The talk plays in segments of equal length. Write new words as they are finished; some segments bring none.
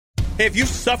Hey, if you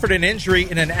suffered an injury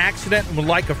in an accident and would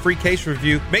like a free case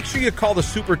review, make sure you call the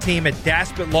super team at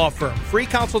Daspit Law Firm. Free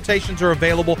consultations are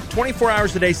available 24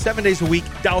 hours a day, 7 days a week.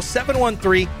 Dial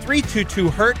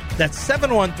 713-322-HURT. That's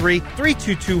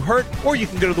 713-322-HURT. Or you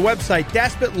can go to the website,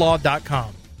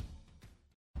 DaspitLaw.com.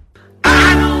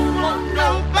 I don't want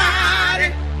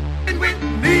nobody with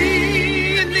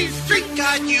me in these streets.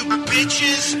 God, you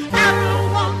bitches. I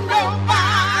don't want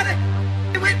nobody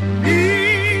with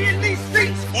me in these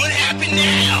streets. What happened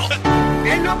now?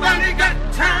 Ain't nobody got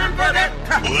time for that.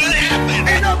 What happened?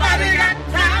 Ain't nobody got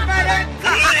time for that.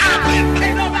 What happened?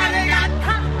 Ain't nobody got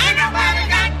time. Ain't nobody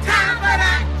got time for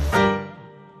that.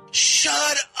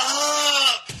 Shut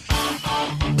up.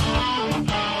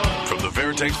 From the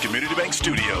Veritex Community Bank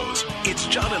Studios, it's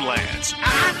John and Lance.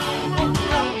 I don't want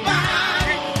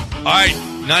nobody. All right,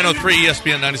 903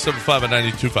 ESPN 97.5 and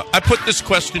 92.5. I put this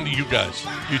question to you guys,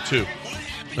 you two,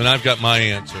 and I've got my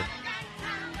answer.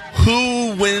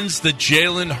 Who wins the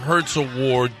Jalen Hurts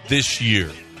Award this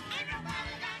year?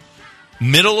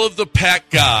 Middle of the pack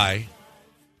guy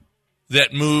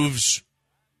that moves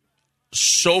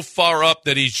so far up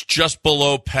that he's just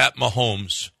below Pat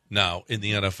Mahomes now in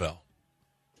the NFL.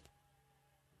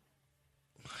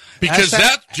 Because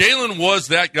that Jalen was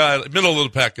that guy, middle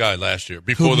of the pack guy last year.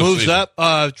 Before Who the moves season.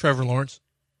 up? Trevor Lawrence.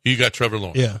 You got Trevor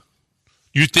Lawrence. Yeah.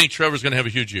 You think Trevor's going to have a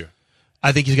huge year?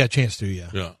 I think he's got a chance to, yeah.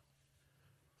 Yeah.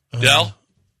 Dell?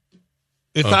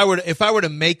 If I were to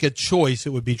make a choice, it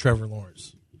would be Trevor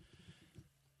Lawrence.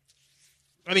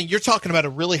 I mean, you're talking about a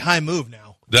really high move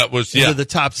now. That was, into the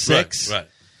top six. Right.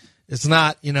 It's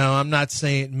not, I'm not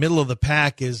saying middle of the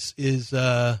pack is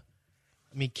I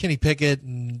mean, Kenny Pickett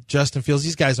and Justin Fields,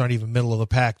 these guys aren't even middle of the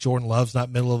pack. Jordan Love's not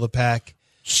middle of the pack.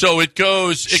 So it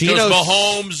goes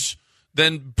Mahomes,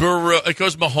 then Burrow. It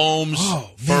goes Mahomes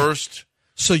first.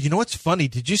 So you know what's funny?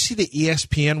 Did you see the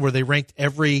ESPN where they ranked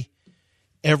every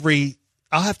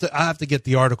I'll have to get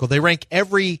the article. They rank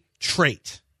every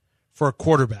trait for a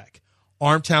quarterback.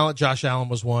 Arm talent, Josh Allen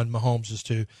was 1, Mahomes is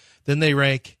 2. Then they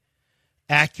rank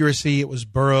accuracy, it was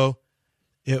Burrow.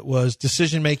 It was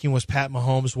decision making was Pat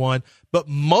Mahomes 1, but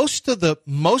most of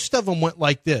them went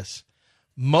like this.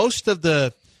 Most of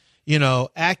the,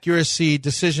 accuracy,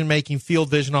 decision making,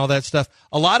 field vision, all that stuff.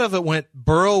 A lot of it went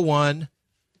Burrow 1,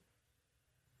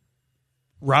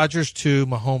 Rodgers 2,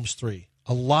 Mahomes 3.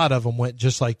 A lot of them went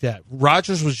just like that.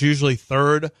 Rodgers was usually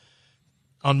 3rd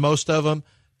on most of them.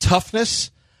 Toughness,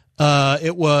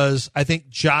 it was, I think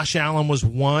Josh Allen was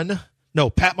 1. No,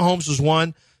 Pat Mahomes was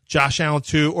 1. Josh Allen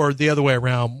 2, or the other way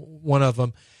around, one of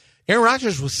them. Aaron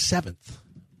Rodgers was 7th.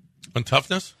 On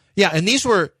toughness? Yeah, and these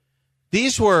were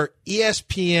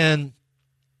ESPN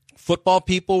football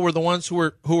people were the ones who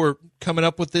were coming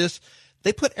up with this.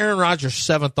 They put Aaron Rodgers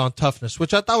 7th on toughness,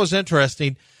 which I thought was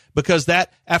interesting because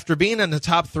that after being in the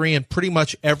top 3 in pretty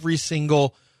much every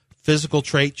single physical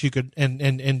trait you could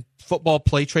and football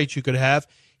play trait you could have,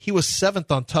 he was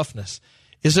 7th on toughness.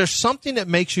 Is there something that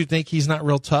makes you think he's not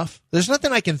real tough? There's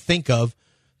nothing I can think of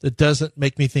that doesn't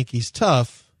make me think he's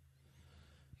tough.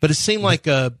 But it seemed like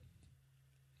I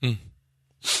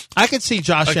could see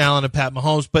Josh Allen and Pat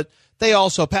Mahomes, but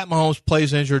Pat Mahomes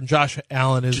plays injured and Josh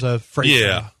Allen is a freight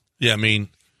train. Yeah, I mean,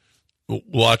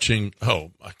 watching, oh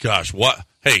my gosh,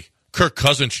 hey, Kirk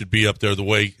Cousins should be up there the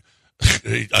way,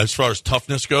 as far as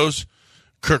toughness goes.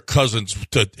 Kirk Cousins,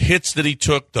 the hits that he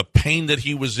took, the pain that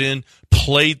he was in,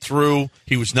 played through.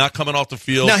 He was not coming off the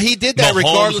field. Now, he did that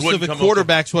regardless of if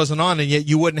quarterbacks wasn't on, and yet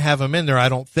you wouldn't have him in there, I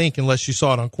don't think, unless you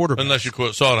saw it on quarterback. Unless you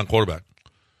saw it on quarterback.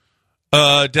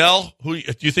 Dell, do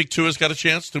you think Tua's got a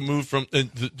chance to move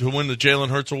to win the Jalen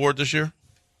Hurts Award this year?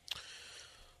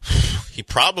 He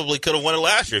probably could have won it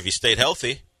last year if he stayed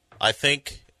healthy. I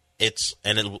think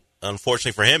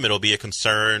unfortunately for him, it'll be a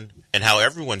concern in how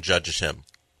everyone judges him.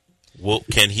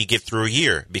 Can he get through a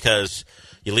year? Because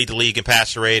you lead the league in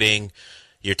passer rating.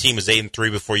 Your team is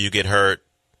 8-3 before you get hurt.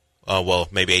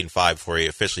 Maybe 8-5 before he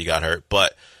officially got hurt.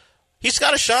 But he's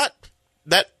got a shot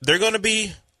that they're going to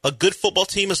be a good football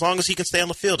team as long as he can stay on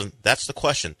the field, and that's the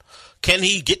question. Can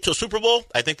he get to a Super Bowl?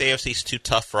 I think the AFC is too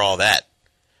tough for all that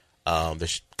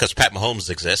because Pat Mahomes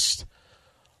exists.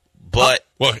 But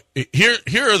here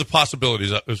are the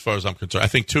possibilities as far as I'm concerned. I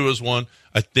think Tua's one.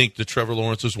 I think the Trevor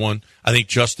Lawrence is one. I think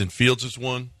Justin Fields is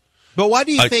one. But why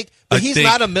do you think? But he's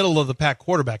not a middle of the pack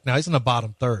quarterback now. He's in the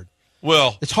bottom third.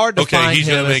 Well, it's hard to find he's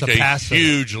him make as a passer.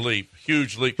 Huge leap,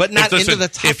 but not into the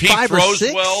top 5 or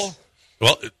 6. Well,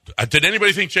 did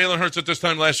anybody think Jalen Hurts at this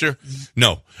time last year?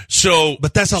 No.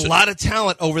 But that's a lot of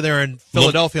talent over there in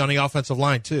Philadelphia on the offensive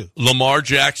line too. Lamar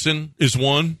Jackson is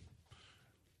one.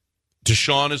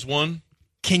 Deshaun is one.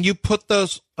 Can you put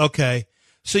those? Okay,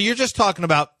 So you're just talking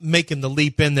about making the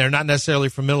leap in there, not necessarily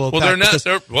from middle of the Well, they're pack.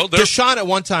 not. because Deshaun at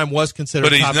one time was considered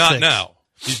But he's top not 6. now.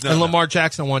 He's not And now. Lamar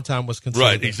Jackson at one time was considered.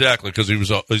 Right, exactly, because he's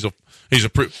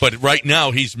but right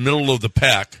now he's middle of the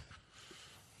pack.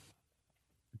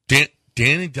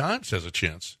 Danny Dimes has a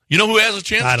chance. You know who has a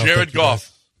chance? I don't Jared think he Goff.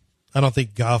 does. I don't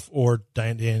think Goff or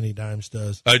Danny Dimes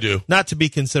does. I do. Not to be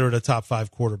considered a top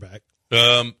 5 quarterback.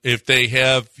 If they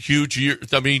have huge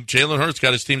years, I mean, Jalen Hurts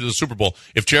got his team to the Super Bowl.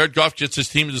 If Jared Goff gets his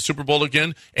team to the Super Bowl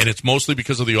again, and it's mostly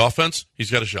because of the offense,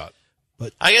 he's got a shot.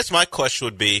 But I guess my question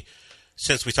would be,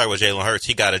 since we talk about Jalen Hurts,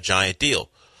 he got a giant deal.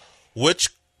 Which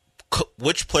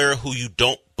player who you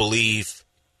don't believe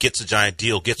gets a giant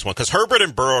deal gets one? Because Herbert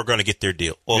and Burrow are going to get their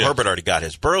deal. Well, Yes. Herbert already got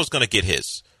his. Burrow's going to get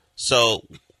his. So,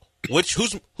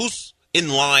 who's in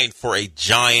line for a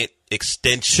giant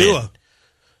extension? Tua.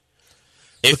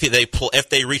 If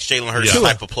they reach Jalen Hurts' Yeah.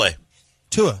 type of play.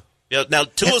 Tua. Yeah, now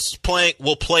Tua's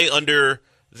will play under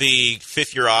the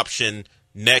 5th-year option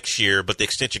next year, but the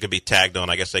extension could be tagged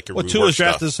on. I guess they could Well, rework Tua's stuff.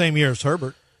 drafted the same year as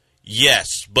Herbert.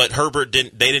 Yes, but Herbert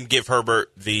didn't. They didn't give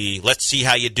Herbert the "let's see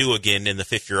how you do" again in the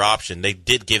 5th-year option. They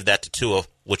did give that to Tua,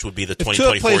 which would be the If Tua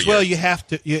 2024 plays year. well, you have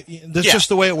to. That's Yeah. just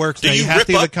the way it works. Do Now. You you have rip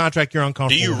to give a up- contract you're Do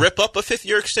uncomfortable you with. rip up a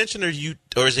 5th-year extension, or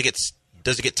does it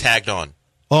get tagged on?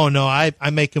 Oh, no, I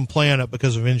make him play on it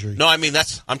because of injury. No, I mean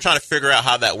I'm trying to figure out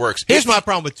how that works. Here's If- my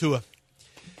problem with Tua.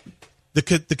 The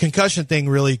concussion thing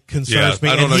really concerns me.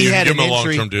 I don't and know. he You had give an him a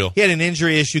injury. long-term deal. He had an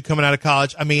injury issue coming out of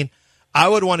college. I mean, I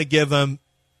would want to give him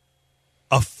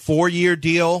a 4-year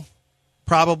deal,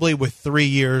 probably with 3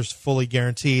 years fully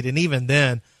guaranteed. And even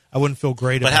then, I wouldn't feel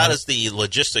great But about how it. does the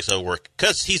logistics of it work?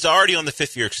 Because he's already on the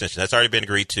 5th-year extension. That's already been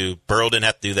agreed to. Burrow didn't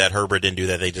have to do that. Herbert didn't do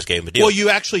that. They just gave him a deal. Well, you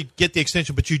actually get the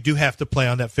extension, but you do have to play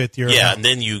on that 5th year. yeah, amount.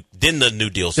 and then the new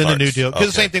deal Then starts. the new deal.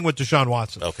 Because the Okay. same thing with Deshaun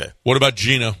Watson. Okay. What about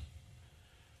Geno?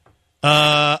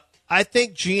 I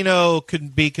think Geno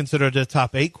could be considered a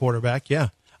top 8 quarterback. Yeah,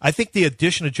 I think the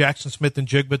addition of Jackson Smith and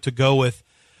Jigba to go with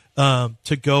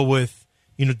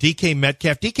DK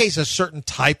Metcalf. DK's a certain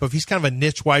type of. He's kind of a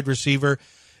niche wide receiver,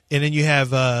 and then you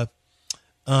have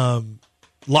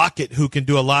Lockett, who can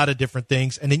do a lot of different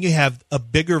things, and then you have a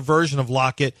bigger version of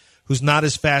Lockett, who's not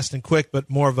as fast and quick, but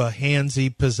more of a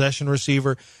handsy possession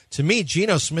receiver. To me,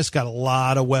 Geno Smith's got a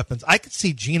lot of weapons. I could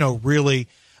see Geno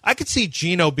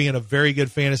being a very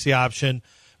good fantasy option.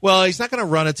 Well, he's not going to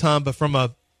run a ton, but from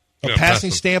a Yeah, passing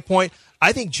passing. standpoint,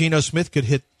 I think Geno Smith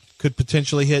could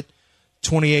potentially hit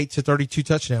 28 to 32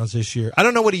 touchdowns this year. I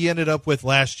don't know what he ended up with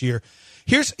last year.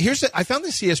 I found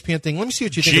this ESPN thing. Let me see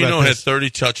what you think Geno about had this. 30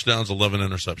 touchdowns, 11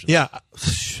 interceptions. Yeah,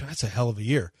 that's a hell of a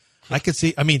year. I could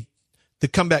see. I mean,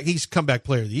 he's comeback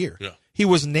player of the year. Yeah. He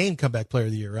was named comeback player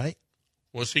of the year, right?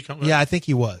 Was he coming? Yeah, I think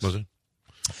he was. Was he?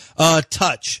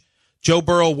 Touch. Joe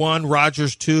Burrow 1,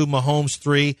 Rodgers 2, Mahomes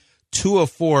 3,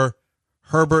 204.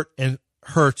 Herbert and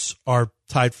Hurts are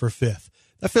tied for 5th.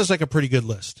 That feels like a pretty good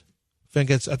list. I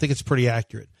think it's pretty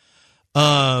accurate.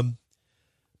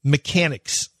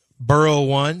 Mechanics. Burrow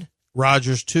 1,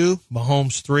 Rodgers 2,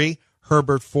 Mahomes 3,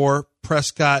 Herbert 4,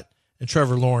 Prescott and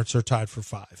Trevor Lawrence are tied for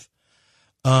 5.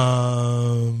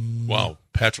 Wow.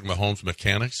 Patrick Mahomes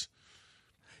mechanics.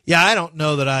 Yeah, I don't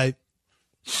know that I.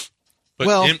 But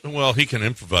Well- he can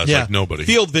improvise like nobody.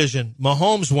 Field vision.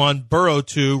 Mahomes 1, Burrow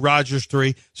 2, Rodgers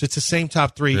 3. So it's the same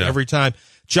top 3 Yeah. every time.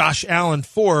 Josh Allen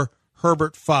 4,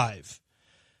 Herbert 5.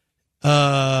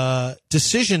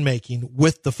 Decision making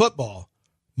with the football.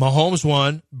 Mahomes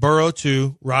 1, Burrow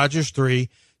 2, Rodgers 3,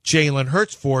 Jalen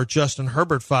Hurts 4, Justin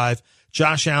Herbert 5,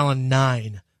 Josh Allen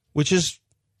 9, which is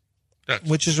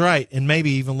right, and maybe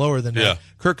even lower than that. Yeah.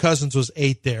 Kirk Cousins was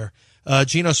 8 there.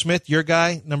 Geno Smith, your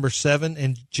guy, number 7,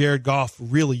 and Jared Goff,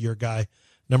 really your guy,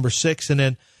 number 6. And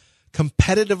then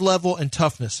competitive level and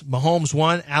toughness. Mahomes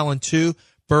 1, Allen 2,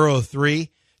 Burrow 3,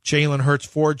 Jalen Hurts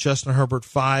 4, Justin Herbert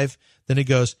 5. Then it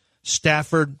goes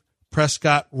Stafford,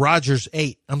 Prescott, Rodgers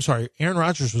 8. I'm sorry, Aaron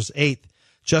Rodgers was 8th.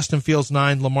 Justin Fields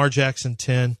 9, Lamar Jackson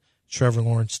 10, Trevor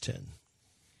Lawrence 10.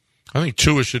 I think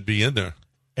Tua should be in there.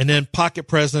 And then pocket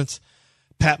presence,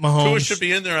 Pat Mahomes. Tua should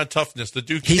be in there on toughness. The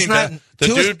dude He's came not. back.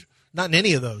 Tua's not in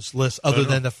any of those lists other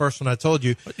than the first one I told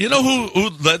you. You know who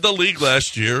led the league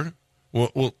last year?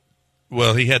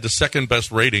 Well, he had the second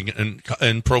best rating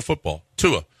in pro football.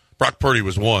 Tua. Brock Purdy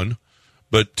was 1,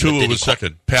 but Tua did he was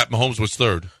second. Pat Mahomes was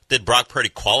 3rd. Did Brock Purdy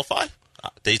qualify?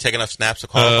 Did he take enough snaps to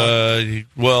qualify?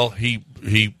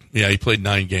 He played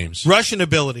 9 games. Rushing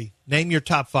ability. Name your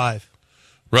top 5.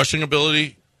 Rushing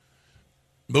ability.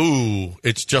 Ooh,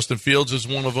 it's Justin Fields is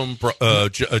one of them.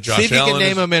 Josh Allen. See if you can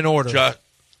name them in order.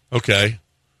 Okay.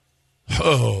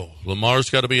 Oh, Lamar's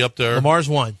got to be up there. Lamar's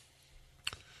 1,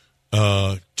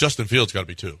 Justin Fields got to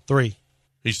be 2. 3.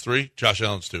 He's 3. Josh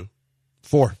Allen's 2.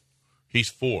 4. He's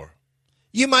 4.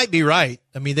 You might be right.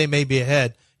 I mean, they may be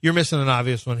ahead. You're missing an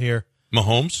obvious one here.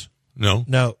 Mahomes? No.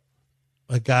 No.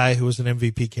 A guy who was an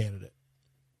MVP candidate,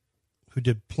 who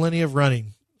did plenty of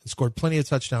running and scored plenty of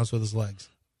touchdowns with his legs.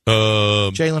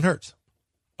 Jalen Hurts.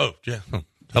 Oh, yeah. Oh,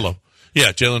 hello.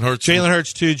 Yeah, Jalen Hurts. Jalen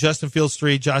Hurts 2, Justin Fields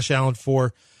 3, Josh Allen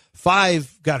 4.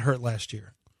 5 got hurt last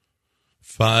year.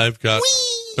 5 got.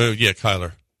 Yeah,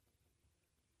 Kyler.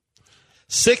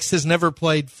 6 has never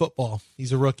played football.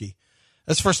 He's a rookie.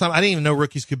 That's the first time. I didn't even know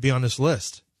rookies could be on this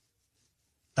list.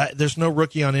 There's no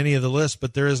rookie on any of the lists,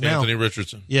 but there is now. Anthony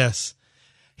Richardson. Yes.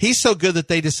 He's so good that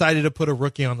they decided to put a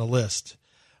rookie on the list.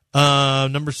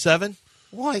 Number 7,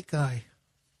 white guy.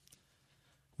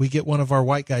 We get one of our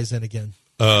white guys in again.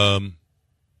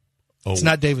 It's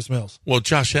not Davis Mills. Well,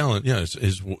 Josh Allen, yeah,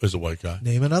 is a white guy.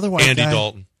 Name another white Andy guy. Andy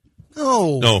Dalton.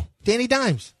 No. Danny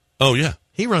Dimes. Oh, yeah.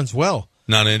 He runs well.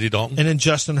 Not Andy Dalton. And then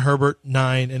Justin Herbert,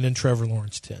 9, and then Trevor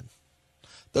Lawrence, 10.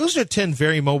 Those are 10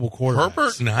 very mobile quarterbacks.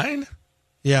 Herbert, 9?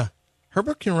 Yeah.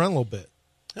 Herbert can run a little bit.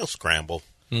 He'll scramble.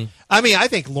 I mean, I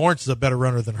think Lawrence is a better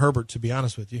runner than Herbert, to be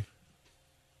honest with you.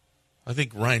 I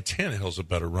think Ryan Tannehill's a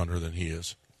better runner than he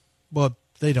is. Well,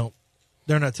 they're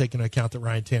not taking into account that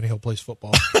Ryan Tannehill plays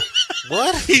football.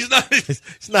 What? He's not.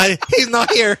 He's not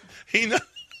here.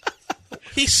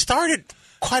 He started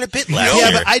quite a bit last Yeah,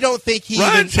 year. but I don't think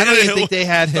I don't even think they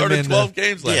had him started in 12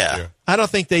 games last year. I don't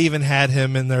think they even had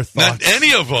him in their thoughts. Not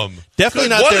any of them. Definitely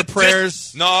not their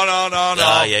prayers. No.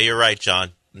 Yeah, you're right,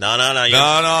 John. No.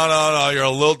 No. You're a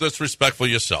little disrespectful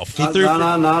yourself. No.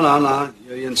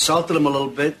 You insulted him a little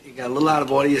bit. You got a little out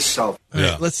of order yourself. All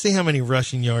right, let's see how many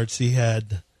rushing yards he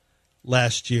had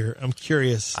last year. I'm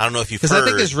curious. I don't know if you've Because heard. I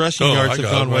think his rushing yards have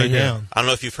gone way down. I don't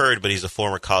know if you've heard, but he's a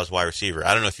former college wide receiver.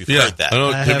 I don't know if you've Yeah, heard that. I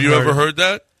don't, I have you have ever heard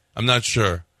that? I'm not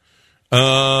sure.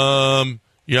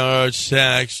 Yards,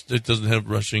 sacks. It doesn't have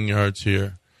rushing yards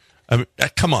here. I mean,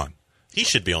 come on. He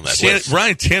should be on that list.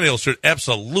 Ryan Tannehill should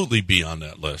absolutely be on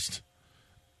that list.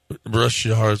 Rush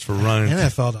yards for Ryan.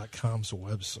 NFL.com's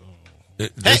website.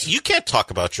 Hey, you can't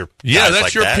talk about your Yeah, guys that's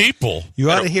like your that. people.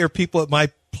 You ought to hear people at my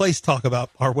place talk about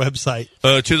our website.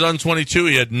 2022,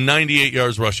 he had 98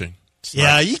 yards rushing.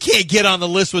 Yeah, you can't get on the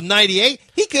list with 98.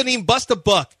 He couldn't even bust a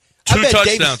buck. 2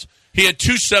 touchdowns. He had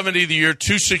 270 the year,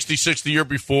 266 the year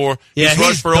before. Yeah, he's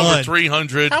rushed for done. over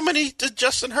 300. How many did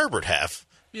Justin Herbert have?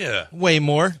 Yeah. Way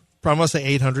more. Probably must say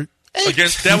 800.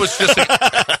 Against that was just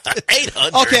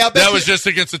 800. Okay, I'll bet that was just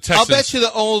against the Texans. I'll bet you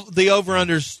the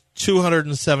over-under's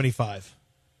 275.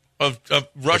 Of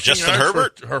rushing Justin yards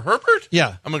Herbert? for Herbert?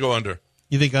 Yeah. I'm going to go under.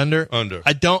 You think under? Under.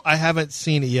 I haven't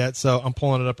seen it yet, so I'm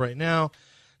pulling it up right now.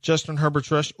 Justin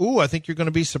Herbert's rush. Ooh, I think you're going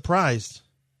to be surprised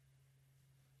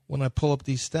when I pull up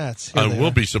these stats. Here I they will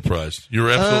are. be surprised.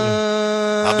 You're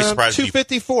absolutely I'll be surprised if you-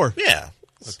 254. Yeah.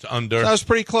 that's under. That was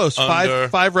pretty close. Under.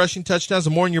 Five rushing touchdowns,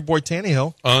 more than your boy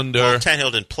Tannehill. Under. Well,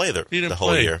 Tannehill didn't play He didn't the whole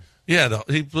play. year. Yeah,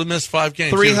 he missed 5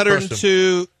 games. He was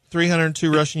first.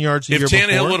 302 rushing yards a If year Tannehill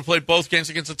before. would have played both games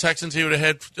against the Texans, he would have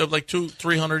had like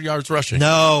 200-300 yards rushing.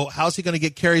 No, how's he going to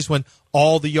get carries when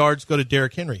all the yards go to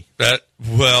Derrick Henry?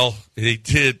 He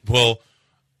did. Well,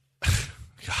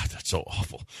 God, that's so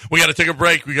awful. We got to take a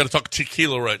break. We got to talk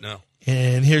tequila right now.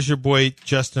 And here's your boy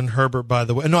Justin Herbert, by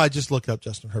the way. No, I just looked up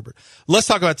Justin Herbert. Let's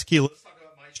talk about tequila.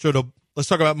 Let's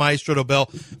talk about Maestro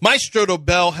Dobel. Maestro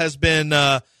Dobel has been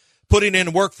putting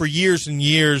in work for years and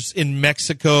years in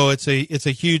Mexico. It's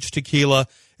a huge tequila.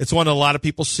 It's one that a lot of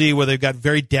people see where they've got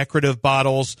very decorative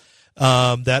bottles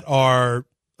that are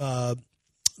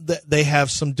they have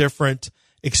some different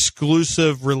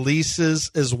exclusive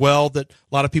releases as well that a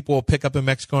lot of people will pick up in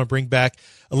Mexico and bring back.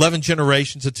 11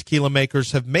 generations of tequila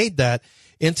makers have made that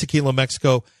in Tequila,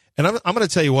 Mexico. And I'm going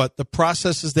to tell you what, the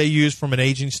processes they use from an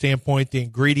aging standpoint, the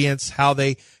ingredients, how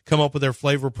they come up with their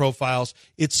flavor profiles,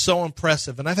 it's so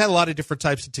impressive. And I've had a lot of different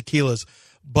types of tequilas,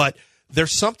 but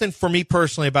there's something for me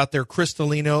personally about their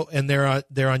Cristalino and their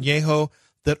Añejo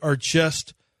that are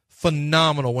just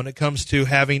phenomenal when it comes to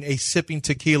having a sipping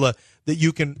tequila that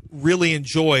you can really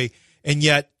enjoy, and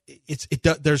yet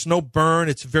there's no burn.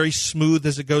 It's very smooth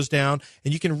as it goes down,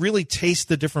 and you can really taste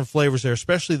the different flavors there,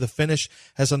 especially the finish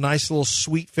has a nice little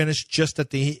sweet finish just at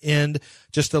the end,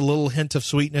 just a little hint of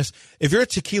sweetness. If you're a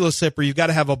tequila sipper, you've got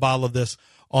to have a bottle of this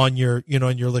on your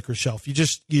liquor shelf. You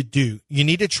do. You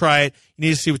need to try it. You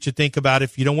need to see what you think about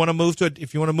it. If you don't want to move to it,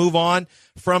 if you want to move on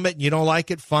from it and you don't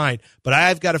like it, fine. But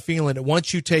I've got a feeling that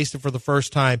once you taste it for the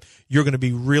first time, you're going to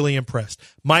be really impressed.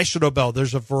 Maestro Dobel,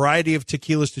 there's a variety of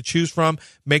tequilas to choose from.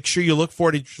 Make sure you look for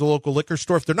it at your local liquor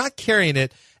store. If they're not carrying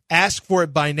it, ask for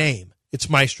it by name. It's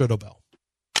Maestro Dobel.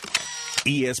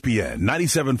 ESPN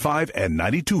 97.5 and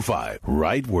 92.5,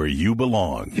 right where you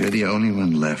belong. You're the only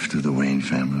one left of the Wayne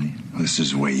family. This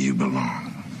is where you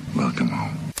belong. Welcome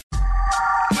home.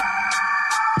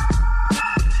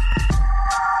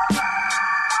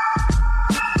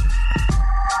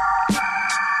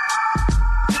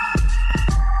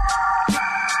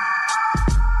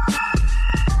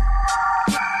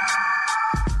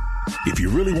 If you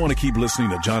really want to keep listening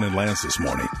to John and Lance this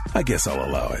morning, I guess I'll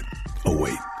allow it. Oh,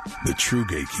 wait. The true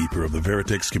gatekeeper of the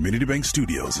Veritex Community Bank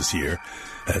Studios is here.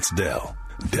 That's Dell.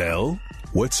 Dell,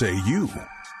 what say you?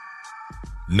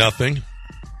 Nothing.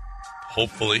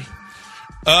 Hopefully.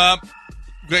 We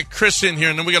got Chris in here,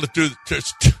 and then we got to do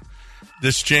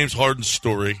this James Harden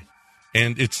story.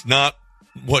 And it's not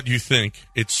what you think.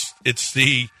 It's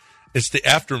the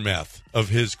aftermath of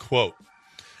his quote.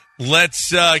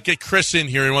 Let's get Chris in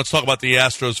here. He wants to talk about the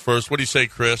Astros first. What do you say,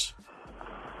 Chris?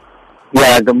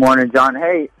 Yeah, good morning, John.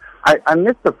 Hey, I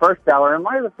missed the first hour. Am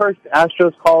I the first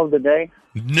Astros call of the day?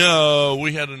 No,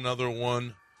 we had another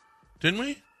one. Didn't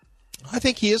we? I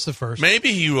think he is the first. Maybe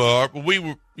you are, but we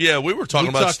were talking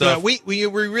about stuff. We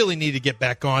really need to get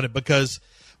back on it because,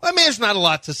 I mean, there's not a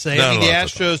lot to say. Not the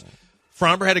Astros,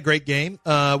 Fromber had a great game.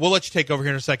 We'll let you take over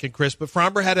here in a second, Chris, but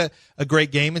Fromber had a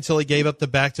great game until he gave up the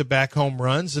back-to-back home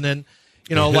runs, and then,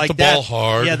 they hit the ball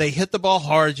hard. Yeah, they hit the ball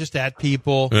hard just at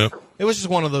people. Yep. It was just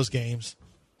one of those games.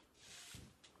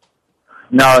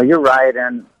 No, you're right,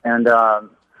 and I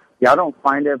don't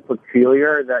find it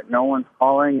peculiar that no one's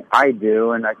calling. I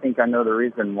do, and I think I know the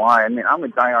reason why. I mean, I'm a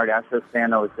diehard Astros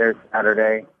fan. I was there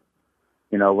Saturday.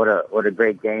 You know, what a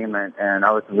great game, and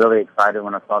I was really excited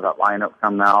when I saw that lineup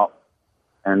come out.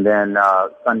 And then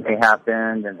Sunday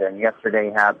happened, and then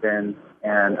yesterday happened,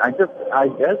 and I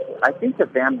think the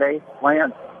fan base,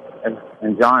 Lance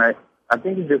and John, I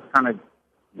think it's just kind of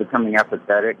becoming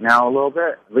apathetic now a little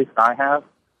bit. At least I have.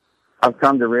 I've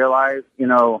come to realize, you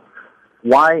know,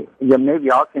 why. Yeah, maybe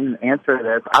y'all can answer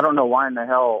this. I don't know why in the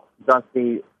hell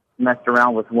Dusty messed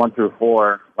around with 1 through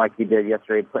 4 like he did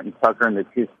yesterday, putting Tucker in the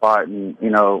 2 spot and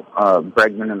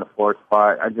Bregman in the 4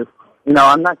 spot. I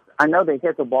know they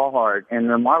hit the ball hard, and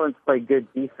the Marlins play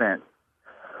good defense.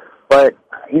 But,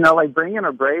 like bringing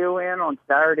Abreu in on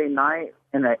Saturday night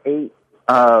in an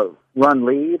 8-run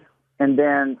lead, and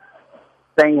then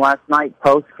saying last night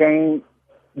post-game,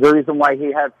 the reason why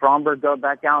he had Fromber go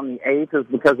back out in the 8th is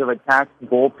because of a taxed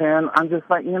bullpen. I'm just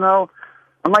like, I'm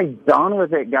like done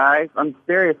with it, guys. I'm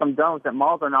serious. I'm done with it.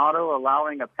 Maldonado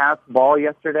allowing a passed ball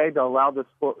yesterday to allow the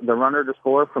runner to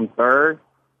score from third.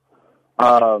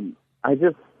 So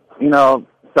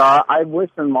I wish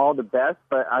them all the best,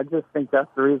 but I just think that's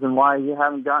the reason why you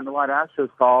haven't gotten a lot of Astros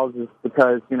calls is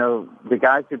because, the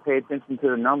guys who pay attention to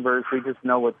the numbers, we just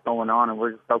know what's going on, and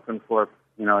we're just hoping for,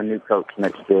 a new coach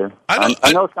next year. I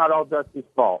know it's not all Dusty's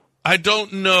fault. I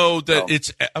don't know that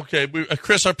it's okay,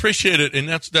 Chris. I appreciate it, and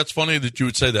that's funny that you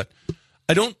would say that.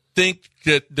 I don't think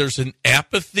that there's an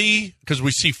apathy because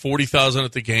we see 40,000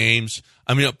 at the games.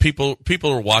 I mean, people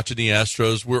are watching the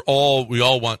Astros. We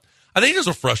all want. I think there's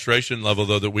a frustration level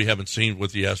though that we haven't seen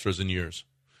with the Astros in years.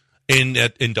 In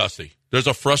Dusty, there's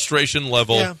a frustration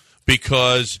level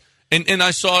because, and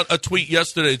I saw a tweet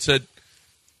yesterday. It said,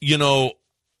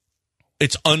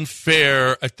 it's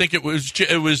unfair. I think it was.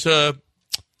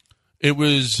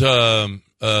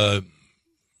 Oh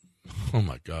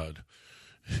my God.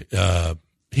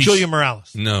 Julian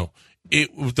Morales. No,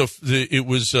 it was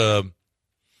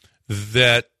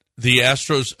that the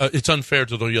Astros. It's unfair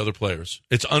to the other players.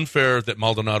 It's unfair that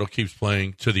Maldonado keeps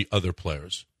playing to the other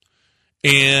players.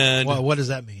 And what does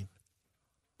that mean?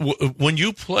 When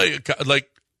you play,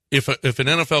 like if an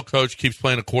NFL coach keeps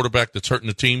playing a quarterback that's hurting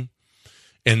the team,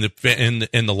 and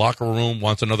the locker room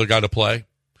wants another guy to play,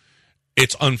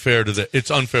 it's unfair to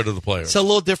the players. It's a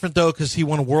little different though because he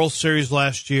won a World Series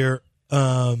last year.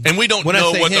 And we don't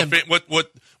know what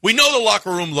we know. The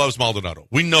locker room loves Maldonado.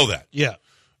 We know that. Yeah.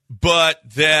 But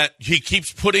that he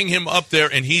keeps putting him up there,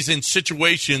 and he's in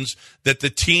situations that the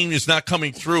team is not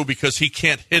coming through because he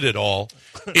can't hit it all.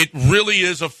 It really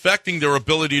is affecting their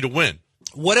ability to win.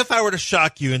 What if I were to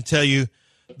shock you and tell you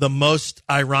the most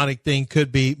ironic thing could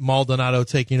be Maldonado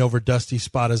taking over Dusty's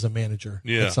spot as a manager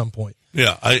at some point?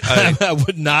 Yeah, I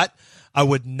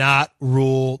would not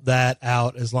rule that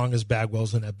out as long as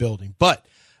Bagwell's in that building. But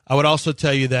I would also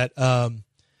tell you that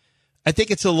I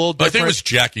think it's a little different. I think it was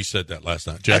Jackie said that last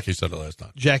night. Jackie said it last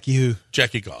night. Jackie who?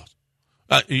 Jackie Goss.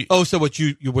 So what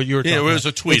you were talking about. Yeah, it was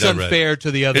a tweet. It's unfair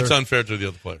to the other. It's unfair to the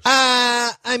other players.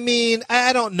 I mean,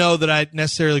 I don't know that I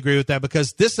necessarily agree with that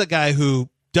because this is a guy who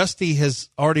Dusty has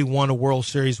already won a World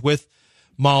Series with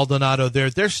Maldonado.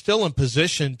 They're still in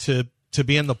position to to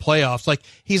be in the playoffs. Like,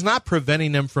 he's not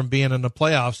preventing them from being in the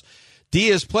playoffs.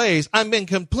 Diaz plays. I'm in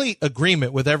complete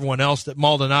agreement with everyone else that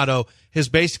Maldonado has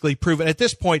basically proven at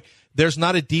this point there's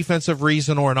not a defensive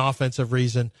reason or an offensive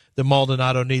reason that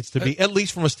Maldonado needs to be, at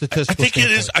least from a statistical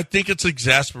standpoint. It is. I think it's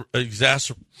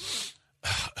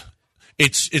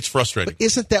It's frustrating. But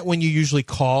isn't that when you usually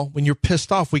call? When you're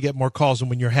pissed off, we get more calls than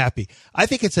when you're happy. I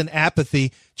think it's an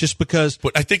apathy just because.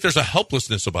 But I think there's a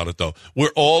helplessness about it, though.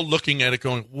 We're all looking at it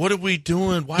going, what are we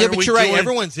doing? Why yeah, are but we you're doing, right.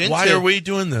 Everyone's into why it. are we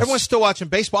doing this? Everyone's still watching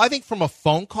baseball. I think from a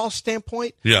phone call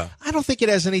standpoint, yeah, I don't think it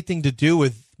has anything to do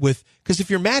with because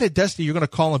if you're mad at Dusty, you're going to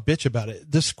call and bitch about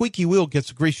it. The squeaky wheel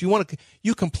gets greased.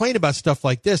 You complain about stuff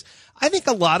like this. I think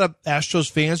a lot of Astros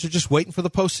fans are just waiting for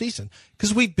the postseason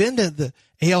because we've been to the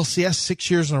ALCS 6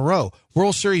 years in a row.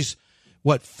 World Series,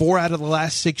 4 out of the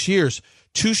last 6 years,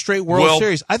 2 straight World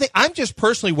Series. I think I'm just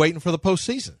personally waiting for the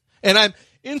postseason, and I'm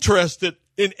interested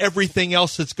in everything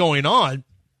else that's going on.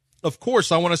 Of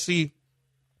course, I want to see.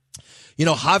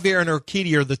 Javier and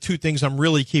Urquidy are the 2 things I'm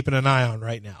really keeping an eye on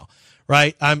right now.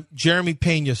 Right, Jeremy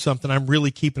Pena, something I'm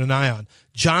really keeping an eye on.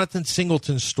 Jonathan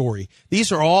Singleton's story.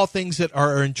 These are all things that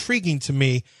are intriguing to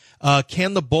me.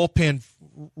 Can the bullpen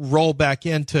roll back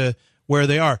into where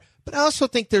they are? But I also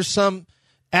think there's some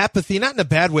apathy, not in a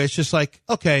bad way. It's just like,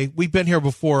 okay, we've been here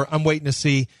before. I'm waiting to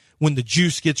see when the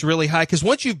juice gets really high. Because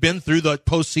once you've been through the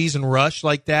postseason rush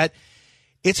like that,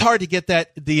 it's hard to get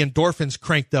the endorphins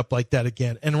cranked up like that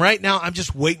again. And right now, I'm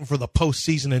just waiting for the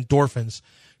postseason endorphins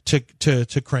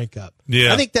to crank up.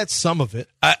 Yeah, I think that's some of it.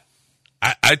 I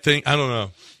think I don't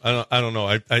know. I don't know.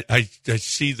 I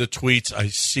see the tweets. I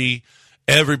see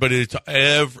everybody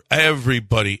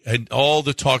and all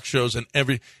the talk shows and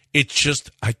it's just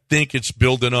I think it's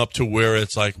building up to where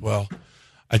it's like, well,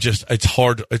 it's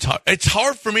hard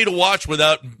for me to watch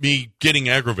without me getting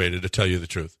aggravated, to tell you the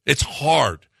truth. It's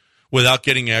hard without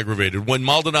getting aggravated. When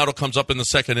Maldonado comes up in the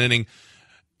second inning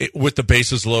with the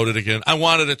bases loaded again, I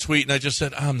wanted a tweet, and I just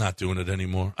said, I'm not doing it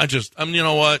anymore. You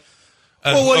know what?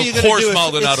 Well, what are you of course do?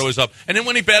 Maldonado is up. And then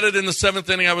when he batted in the 7th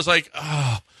inning, I was like,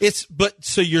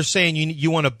 So you're saying you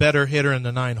want a better hitter in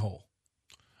the 9-hole?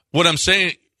 What I'm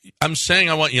saying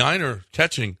I want Yiner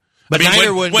catching. But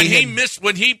Yiner wouldn't when be he hitting. missed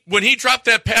when he dropped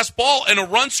that pass ball and a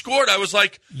run scored, I was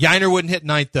like, Yiner wouldn't hit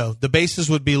 9th though. The bases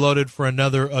would be loaded for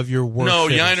another of your worst. No,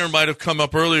 hitters. Yiner might have come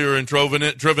up earlier and driven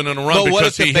in a run but because what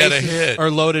if the he had a bases hit.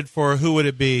 Are loaded for who would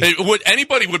it be?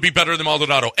 Anybody would be better than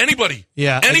Maldonado. Anybody.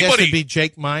 Yeah, anybody. I guess it'd be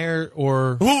Jake Meyer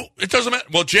or who. It doesn't matter.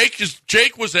 Well, Jake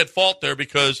was at fault there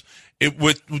because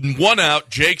with 1 out,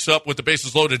 Jake's up with the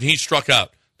bases loaded and he struck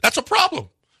out. That's a problem.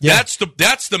 Yeah.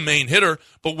 That's the main hitter.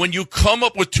 But when you come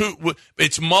up with 2,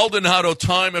 it's Maldonado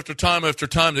time after time after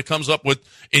time that comes up with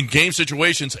in game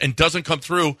situations and doesn't come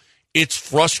through. It's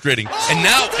frustrating. And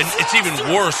now, and it's even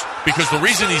worse because the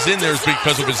reason he's in there is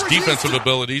because of his defensive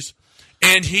abilities,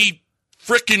 and he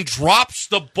frickin' drops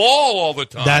the ball all the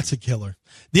time. That's a killer.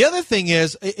 The other thing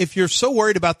is, if you're so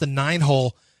worried about the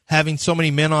 9-hole having so many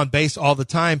men on base all the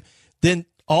time, then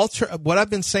what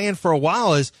I've been saying for a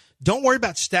while is, don't worry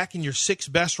about stacking your 6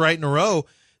 best right in a row.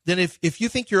 Then if you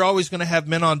think you're always going to have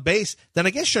men on base, then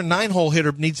I guess your 9-hole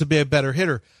hitter needs to be a better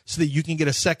hitter so that you can get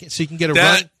a second, so you can get a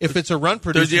run. If it's a run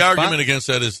producing the argument against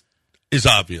that is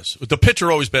obvious. The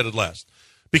pitcher always batted last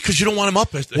because you don't want him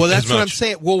up as Well, that's as much. what I'm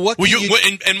saying. Well, what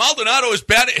can and Maldonado is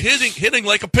bad at hitting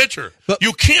like a pitcher. But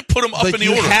you can't put him up in the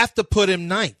order. You have to put him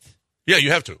 9th. Yeah,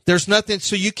 you have to. There's nothing,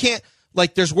 so you can't.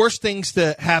 Like, there's worse things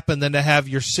to happen than to have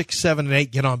your 6, 7, and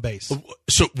 8 get on base.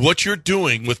 So what you're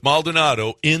doing with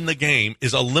Maldonado in the game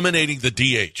is eliminating the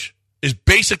DH. Is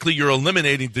basically you're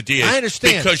eliminating the DH. I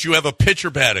understand because you have a pitcher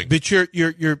batting. But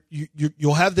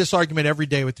you'll have this argument every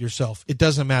day with yourself. It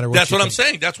doesn't matter what. That's what think. I'm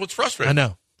saying. That's what's frustrating. I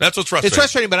know. That's what's frustrating. It's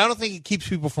frustrating, but I don't think it keeps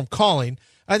people from calling.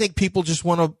 I think people just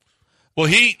want to. Well,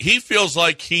 he feels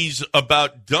like he's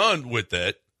about done with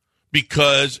it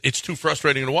because it's too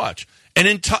frustrating to watch.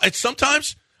 And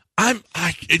sometimes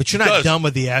but you're not done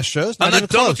with the Astros. I'm not done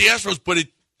close. with the Astros, but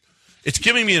it's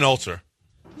giving me an ulcer.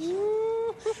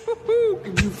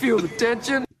 Can you feel the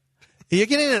tension? You're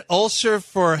getting an ulcer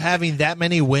for having that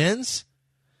many wins?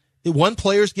 One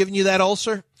player's giving you that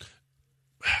ulcer?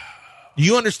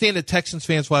 You understand that Texans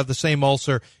fans will have the same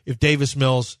ulcer if Davis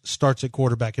Mills starts at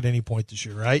quarterback at any point this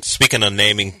year, right? Speaking of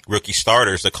naming rookie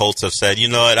starters, the Colts have said, you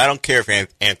know what, I don't care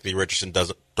if Anthony Richardson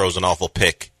throws an awful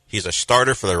pick. He's a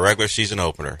starter for the regular season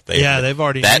opener. They've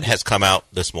already. That has come out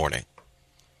this morning.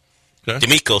 Okay.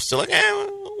 D'Amico's still like,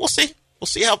 we'll see. We'll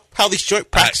see how these joint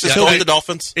practices go with the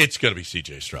Dolphins. It's going to be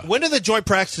C.J. Stroud. When do the joint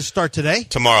practices start today?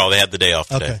 Tomorrow. They have the day off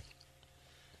today. Okay.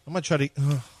 I'm going to try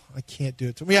to. I can't do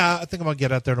it. Yeah, I think I'm going to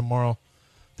get out there tomorrow.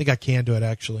 I think I can do it,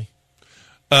 actually.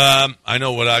 I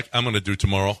know what I'm going to do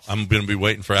tomorrow. I'm going to be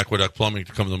waiting for Aqueduct Plumbing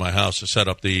to come to my house to set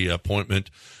up the appointment.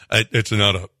 It's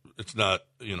not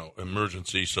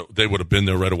emergency, so they would have been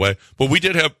there right away. But we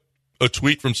did have a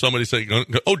tweet from somebody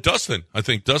saying, "Oh, Dustin." I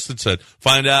think Dustin said,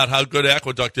 "Find out how good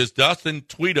Aqueduct is." Dustin,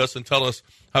 tweet us and tell us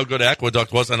how good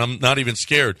Aqueduct was, and I'm not even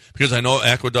scared because I know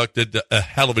Aqueduct did a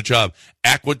hell of a job.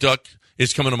 Aqueduct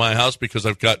is coming to my house because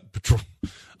I've got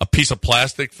a piece of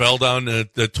plastic fell down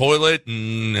the toilet,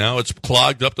 and now it's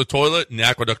clogged up the toilet, and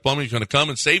Aqueduct Plumbing is going to come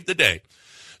and save the day.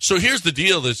 So here's the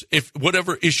deal: is if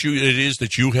whatever issue it is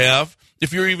that you have,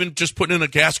 if you're even just putting in a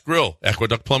gas grill,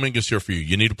 Aqueduct Plumbing is here for you.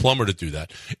 You need a plumber to do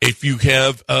that. If you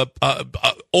have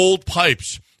old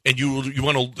pipes and you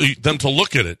want them to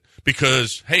look at it,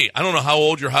 because, hey, I don't know how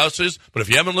old your house is, but if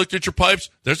you haven't looked at your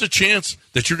pipes, there's a chance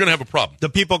that you're going to have a problem. The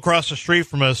people across the street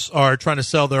from us are trying to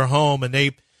sell their home, and I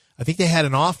think they had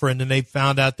an offer, and then they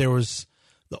found out there was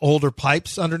the older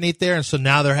pipes underneath there, and so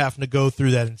now they're having to go through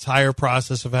that entire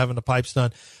process of having the pipes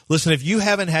done. Listen, if you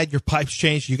haven't had your pipes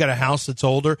changed, you got a house that's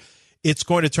older, it's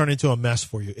going to turn into a mess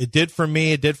for you. It did for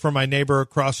me. It did for my neighbor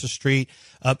across the street.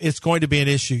 It's going to be an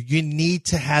issue. You need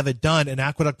to have it done, and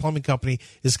Aqueduct Plumbing Company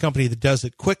is a company that does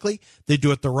it quickly. They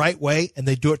do it the right way, and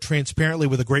they do it transparently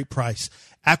with a great price.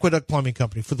 Aqueduct Plumbing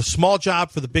Company. For the small job,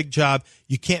 for the big job,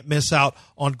 you can't miss out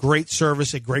on great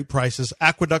service at great prices.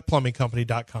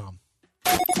 AqueductPlumbingCompany.com.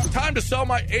 Time to sell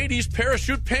my 80s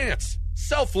parachute pants.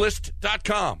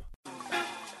 Selflist.com.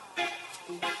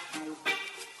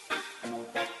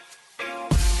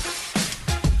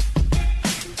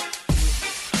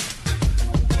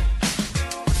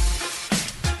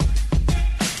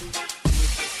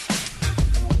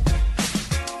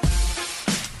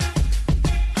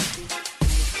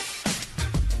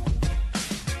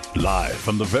 Live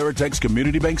from the Veritex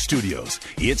Community Bank Studios,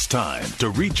 it's time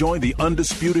to rejoin the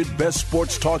undisputed best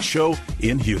sports talk show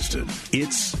in Houston.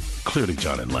 It's clearly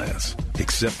John and Lance,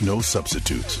 except no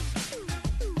substitutes.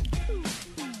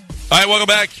 All right, welcome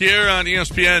back here on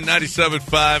ESPN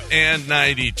 97.5 and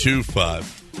 92.5.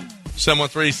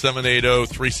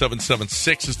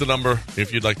 713-780-3776 is the number.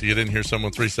 If you'd like to get in here,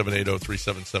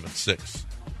 713-780-3776.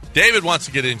 David wants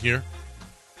to get in here.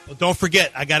 Well, don't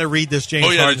forget, I got to read this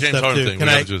James Harden stuff, too. Can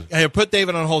I put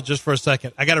David on hold just for a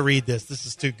second? I got to read this. This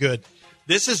is too good.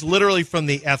 This is literally from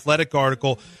the Athletic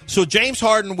article. So James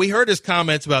Harden, we heard his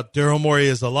comments about Daryl Morey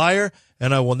is a liar,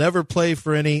 and I will never play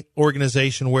for any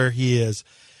organization where he is.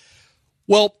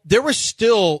 Well, there was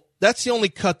still – that's the only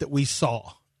cut that we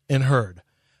saw and heard.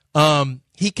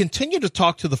 He continued to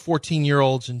talk to the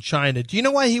 14-year-olds in China. Do you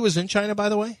know why he was in China, by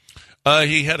the way?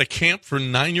 He had a camp for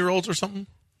 9-year-olds or something?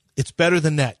 It's better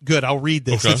than that. Good. I'll read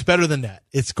this. Okay. It's better than that.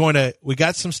 We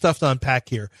got some stuff to unpack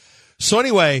here. So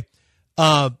anyway,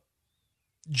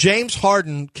 James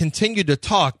Harden continued to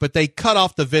talk, but they cut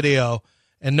off the video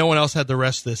and no one else had the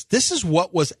rest of this. This is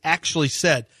what was actually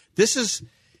said. This is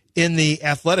in the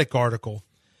Athletic article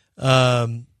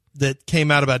that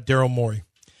came out about Daryl Morey.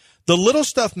 The little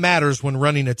stuff matters when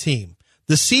running a team.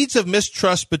 The seeds of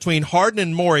mistrust between Harden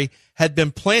and Morey had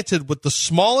been planted with the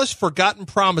smallest forgotten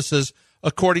promises,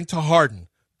 according to Harden.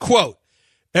 Quote,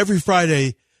 every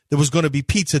Friday there was going to be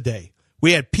pizza day.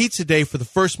 We had pizza day for the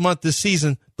first month this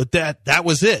season, but that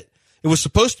was it. It was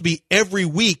supposed to be every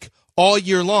week, all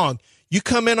year long. You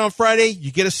come in on Friday,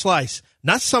 you get a slice.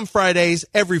 Not some Fridays,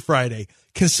 every Friday.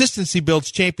 Consistency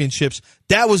builds championships.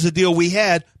 That was the deal we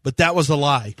had, but that was a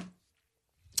lie.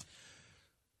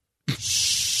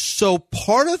 So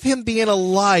part of him being a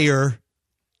liar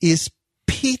is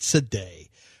pizza day.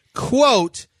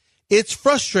 Quote, it's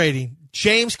frustrating.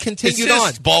 James continued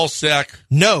on. Ball sack.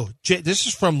 No, this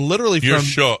is literally you're from.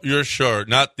 Sure. You're sure.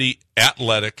 Not the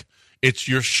Athletic.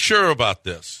 You're sure about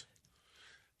this.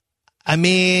 I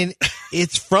mean,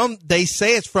 they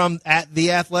say it's from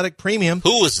the Athletic Premium.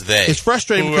 Who is they? It's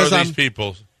frustrating Who because are these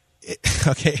people?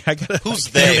 Okay, I gotta.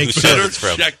 Who's they? Who said it's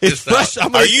from? It's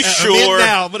frustrating. Are you sure? I'm in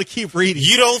now. I'm going to keep reading.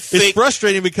 You don't think it's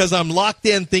frustrating because I'm locked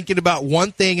in thinking about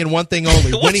one thing and one thing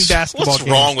only: winning basketball games.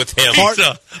 What's wrong with him?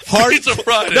 Pizza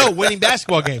Friday. No, winning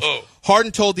basketball games.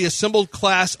 Harden told the assembled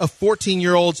class of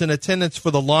 14-year-olds in attendance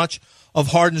for the launch of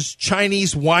Harden's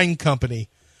Chinese wine company,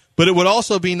 but it would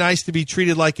also be nice to be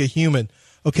treated like a human.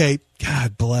 Okay,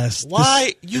 God bless.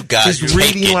 Why you got just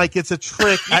reading taken. Like it's a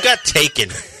trick? You got taken.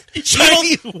 You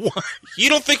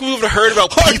don't think we would have heard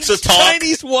about pizza talk?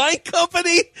 Chinese wine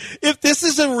company? If this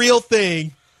is a real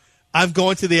thing, I'm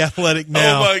going to the Athletic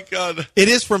now. Oh, my God. It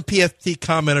is from PFT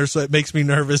Commenter, so it makes me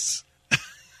nervous.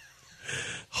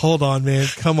 Hold on, man.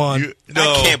 Come on.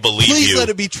 I can't believe Please you. let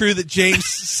it be true that James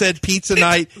said pizza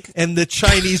night and the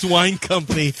Chinese wine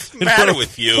company. What's the matter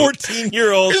with you?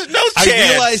 14-year-olds. There's no chance. I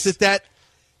realize that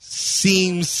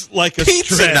seems like a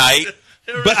Pizza stretch. night.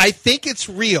 But I think it's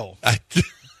real.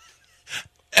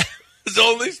 It's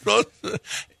only supposed to,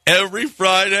 every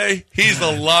Friday. He's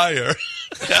a liar.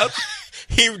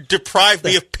 He deprived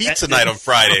me of pizza night on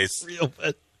Fridays. Real,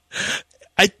 but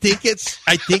I think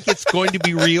it's going to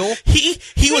be real.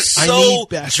 He was I so need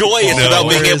basketball. joyous No, about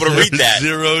being where able to is read it? that.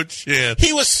 Zero chance.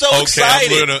 He was so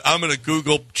excited. I'm gonna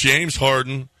Google James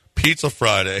Harden Pizza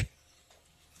Friday.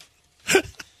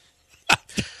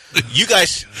 You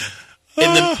guys,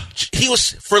 he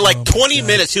was for like 20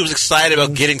 minutes. He was excited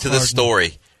about getting to this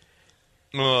story.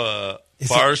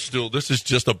 Barstool. This is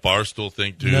just a Barstool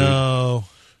thing, dude. No.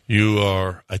 You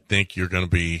are. I think you're going to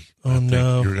be. Oh,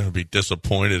 no. You're going to be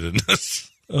disappointed in this.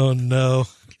 Oh no!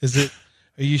 Is it?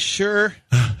 Are you sure?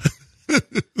 Are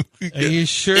you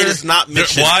sure? It is not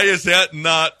mentioned. Why is that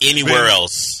not anywhere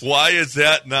else? Why is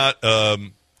that not?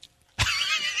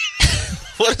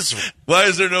 Why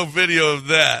is there no video of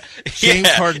that? James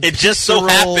Harden. It just so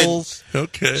rolls. happened.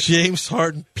 Okay. James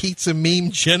Harden pizza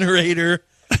meme generator.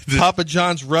 Papa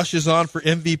John's rushes on for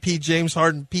MVP. James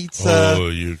Harden pizza. Oh,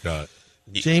 you got.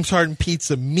 James Harden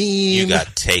pizza meme. You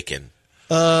got taken.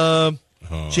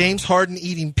 James Harden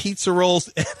eating pizza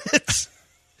rolls.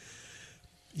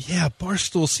 Yeah,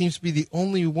 Barstool seems to be the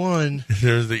only one.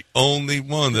 They're the only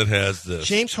one that has this.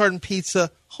 James Harden pizza.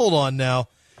 Hold on now.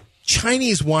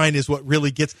 Chinese wine is what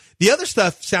really gets. The other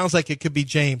stuff sounds like it could be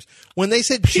James. When they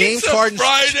said James Pizza Harden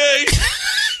Friday.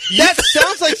 that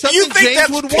sounds like something You think James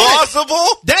that's would plausible?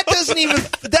 want.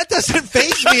 That doesn't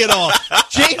faze me at all.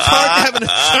 James Harden having a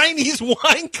Chinese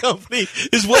wine company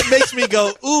is what makes me go,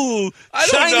 ooh, I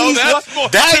don't Chinese know. That's wine. more,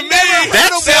 That- to me,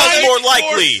 that sounds more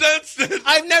likely. Sense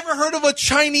I've never heard of a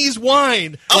Chinese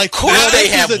wine. Of course they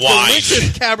this have is a wine. delicious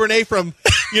Cabernet from,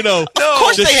 Of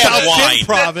course the they have South wine. Jim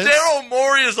province. Daryl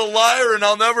Morey is a liar, and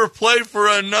I'll never play for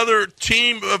another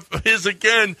team of his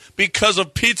again because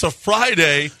of Pizza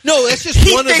Friday. No, that's just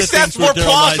He one of the thinks things that's more where Daryl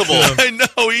lied to plausible. him. I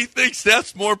know he thinks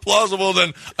that's more plausible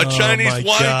than a Chinese Oh, my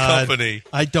wine God. company.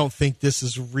 I don't think this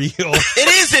is real.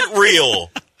 It isn't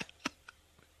real.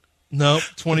 Nope,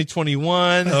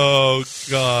 2021. Oh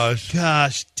gosh,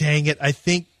 Gosh, dang it! I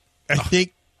think I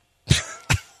think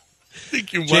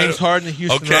you James Harden and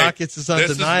Houston Rockets is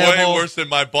undeniable. This is way worse than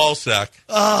my ball sack.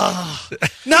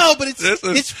 No, but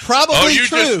it's probably Oh, you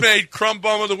true. just made Crumb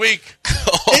Bum of the Week.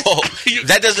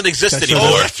 That doesn't exist That's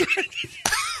anymore. right. That's right.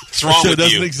 What's wrong so with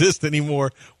doesn't you? exist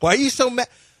anymore. Why are you so mad?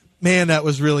 Man, that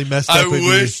was really messed up. I of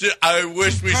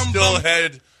wish we still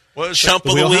had what is Chump that?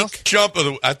 of the Wheelhouse? week. Chump of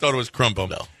the. I thought it was Crumb Bum.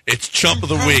 No. It's Chump of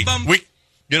the Week.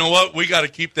 You know what? We got to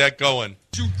keep that going.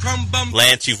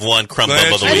 Lance, you've won Crumb Bum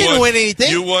Lance, of the I week. didn't won- win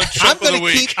anything. you won Chump of the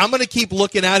Week. I'm going to keep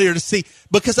looking out here to see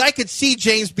because I could see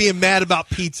James being mad about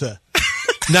pizza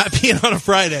not being on a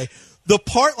Friday. The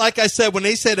part, like I said, when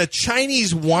they said a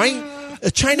Chinese wine, No,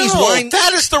 wine,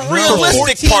 that is the for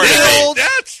realistic part of it. 14-year-old.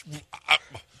 That's.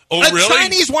 Oh, A really?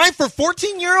 Chinese wine for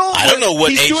 14-year-olds? I don't know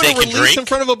what He's age doing they a can release drink. in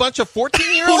front of a bunch of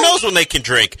 14-year-olds? Who knows when they can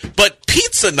drink? But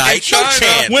pizza night, no China.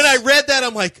 chance. When I read that,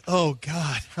 I'm like, oh,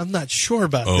 God, I'm not sure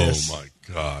about Oh this. my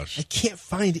gosh. I can't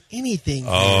find anything.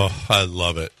 Oh, I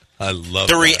love it. I love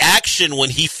The that. reaction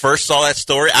when he first saw that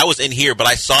story, I was in here, but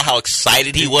I saw how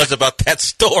excited he was about that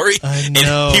story. I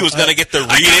know. And he was going to get to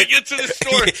read I gotta it. get to the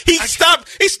story.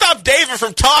 He stopped David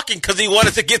from talking because he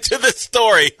wanted to get to this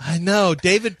story. I know.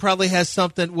 David probably has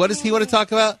something. What does he want to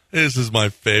talk about? This is my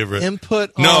favorite.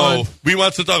 Input No, on. we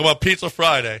want to talk about Pizza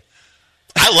Friday.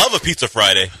 I love a Pizza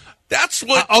Friday. That's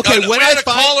what. Okay, when we I had a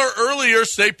find- caller earlier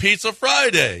say Pizza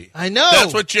Friday. I know.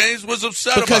 That's what James was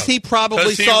upset about. Because he probably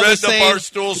 'Cause he saw read the same.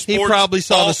 Barstool He Sports probably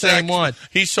saw ball the same sack- one.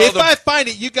 He saw If the I find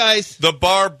it, you guys.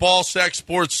 ball sack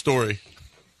sports story.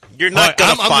 You're not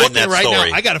going to I'm find looking that right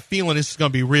story. now. I got a feeling this is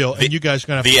going to be real, and you guys are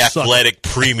going to The have to suck it. Athletic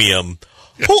Premium.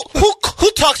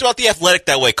 Who talks about the Athletic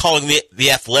that way, calling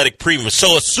the Athletic Premium?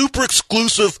 So a super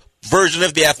exclusive version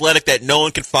of the Athletic that no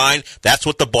one can find. That's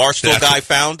what the Barstool guy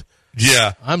found.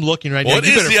 Yeah. I'm looking right now. What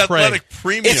You is better the pray. Athletic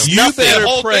Premium? It's You nothing. better The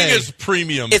whole pray. thing is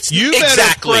premium. It's You better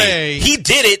exactly. pray. He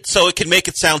did it so it can make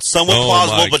it sound somewhat Oh,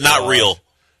 plausible, my but not God. real.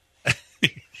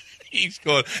 He's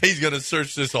going to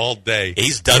search this all day.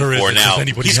 He's done Where is for it? now. Does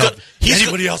anybody, He's have, go- he's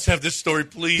anybody else have this story,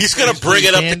 please? He's going to Please, bring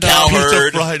it up to Stand up. Cowherd.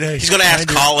 Pizza Friday. He's going to ask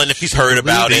Colin if he's heard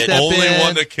about Read it. that. Only been-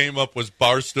 one that came up was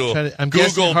Barstool. I'm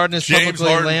guessing Google Harden is James publicly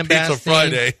Harden Pizza lambasting.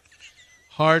 Friday.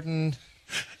 Harden.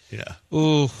 Yeah.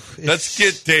 Ooh. Let's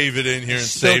get David in here and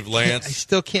still save can't- Lance. I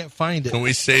still can't find it. Can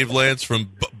we save Lance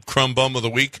from Crumb Bum of the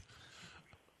Week?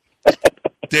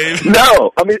 Dave?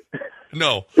 No, I mean,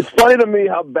 No. It's funny to me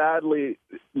how badly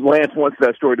Lance wants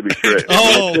that story to be true.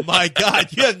 Oh, my God.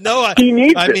 You have no idea. He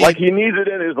needs it. Like, he needs it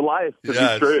in his life to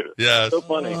Yes, be true. yes. So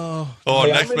funny.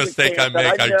 Next mistake I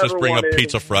make, I just bring up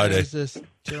Pizza Friday.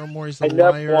 Gerald Morey's I a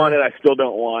never liar. wanted, I still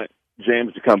don't want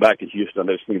James to come back to Houston.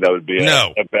 I just think that would be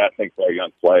a bad thing for our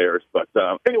young players. But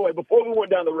anyway, before we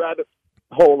went down the rabbit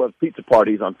hole of pizza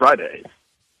parties on Fridays,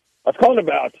 I was calling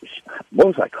about, what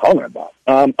was I calling about?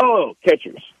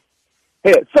 Catchers.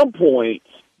 Hey, at some point,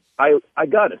 I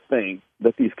got to think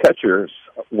that these catchers,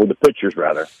 or the pitchers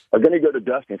rather, are going to go to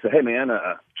Dusty and say, hey, man,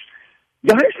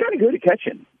 Guyner's kind of good at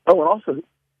catching. Oh, and also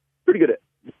pretty good at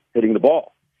hitting the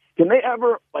ball. Can they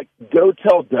ever, go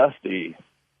tell Dusty,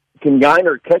 can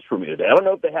Guyner catch for me today? I don't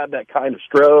know if they have that kind of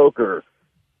stroke or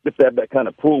if they have that kind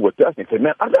of pool with Dusty. And say,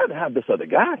 man, I'd rather have this other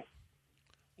guy.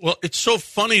 Well, it's so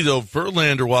funny, though.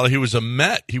 Verlander, while he was a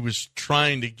Met, he was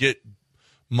trying to get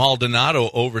Maldonado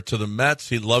over to the Mets.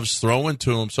 He loves throwing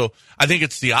to him. So I think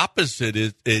it's the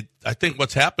opposite. I think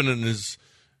what's happening is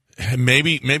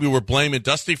maybe we're blaming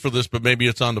Dusty for this, but maybe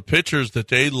it's on the pitchers that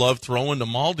they love throwing to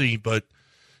Maldi. But,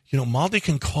 Maldi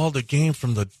can call the game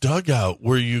from the dugout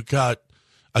where you got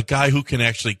a guy who can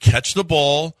actually catch the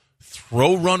ball,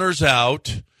 throw runners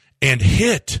out, and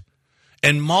hit.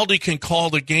 And Maldi can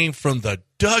call the game from the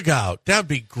dugout. That'd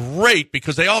be great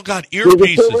because they all got earpieces.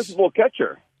 He's a serviceable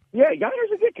catcher. Yeah,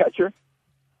 Guyner's a good catcher.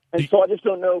 And so I just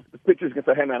don't know if the pitchers can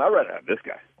say, hey, man, I'd rather have this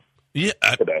guy. Yeah.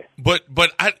 Today. But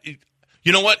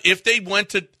you know what? If they went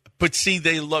to – but see,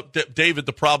 they love – David,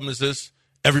 the problem is this.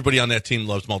 Everybody on that team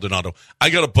loves Maldonado. I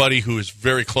got a buddy who is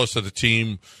very close to the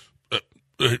team,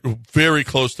 very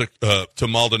close to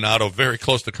Maldonado, very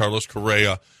close to Carlos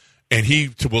Correa, and he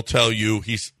will tell you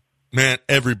he's – man,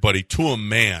 everybody, to a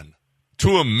man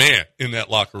in that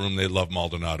locker room, they love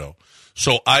Maldonado.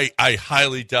 So I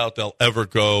highly doubt they'll ever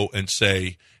go and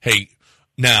say, hey,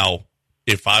 now,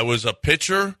 if I was a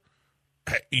pitcher,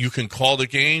 you can call the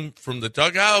game from the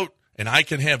dugout, and I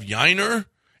can have Guyner,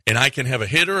 and I can have a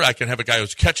hitter, I can have a guy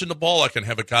who's catching the ball, I can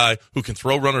have a guy who can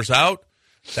throw runners out.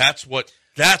 That's what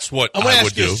I'm I going to would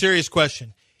ask you do. a serious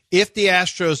question. If the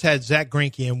Astros had Zach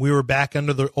Greinke and we were back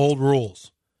under the old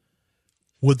rules,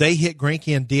 would they hit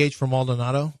Greinke and DH for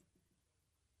Maldonado?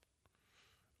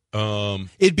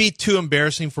 It'd be too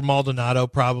embarrassing for Maldonado,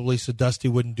 probably, so Dusty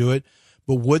wouldn't do it.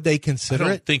 But would they consider it? I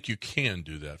don't think you can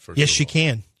do that. Yes, you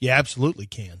can. You absolutely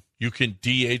can. You can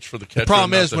DH for the catcher. The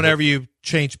problem is, whenever you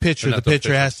change pitcher, the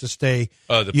pitcher has to stay.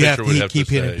 You have to keep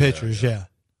hitting pitchers. Yeah.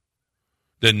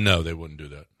 Then no, they wouldn't do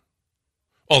that.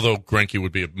 Although Greinke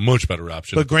would be a much better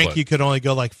option. But Greinke could only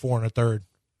go 4 1/3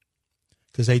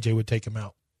 because AJ would take him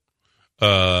out.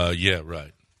 Yeah,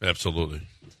 right. Absolutely.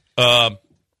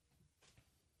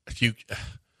 You'd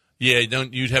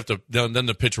have to. Then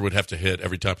the pitcher would have to hit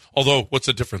every time. Although, what's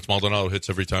the difference? Maldonado hits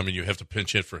every time, and you have to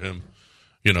pinch hit for him.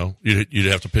 You'd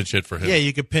have to pinch hit for him. Yeah,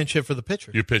 you could pinch hit for the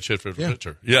pitcher. You pinch hit for the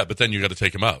pitcher. Yeah, but then you got to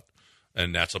take him out,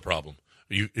 and that's a problem.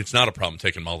 It's not a problem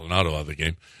taking Maldonado out of the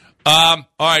game. All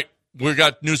right, we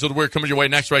got News of the Weird coming your way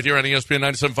next right here on ESPN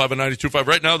 97.5 and 92.5.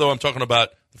 Right now, though, I'm talking about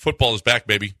the football is back,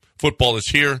 baby. Football is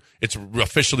here. It's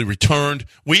officially returned.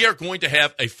 We are going to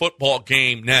have a football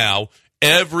game now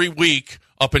every week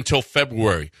up until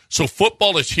February. So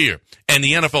football is here, and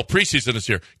the NFL preseason is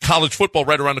here. College football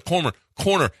right around the corner.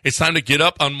 It's time to get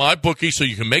up on MyBookie so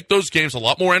you can make those games a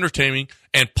lot more entertaining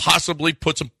and possibly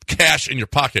put some cash in your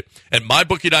pocket. At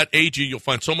MyBookie.ag, you'll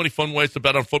find so many fun ways to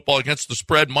bet on football against the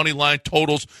spread, money line,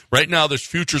 totals. Right now, there's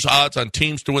futures odds on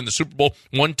teams to win the Super Bowl.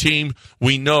 One team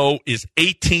we know is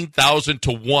 18,000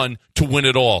 to 1 to win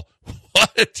it all.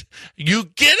 What? You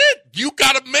get it? You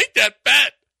got to make that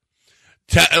bet.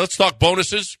 Let's talk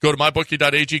bonuses. Go to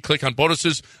mybookie.ag, click on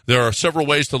bonuses. There are several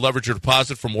ways to leverage your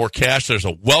deposit for more cash. There's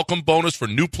a welcome bonus for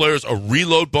new players, a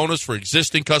reload bonus for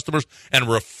existing customers, and a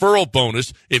referral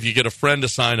bonus if you get a friend to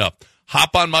sign up.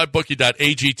 Hop on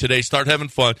mybookie.ag today. Start having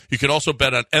fun. You can also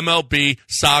bet on MLB,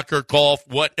 soccer, golf,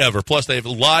 whatever. Plus, they have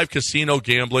live casino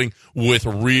gambling with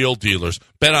real dealers.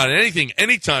 Bet on anything,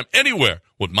 anytime, anywhere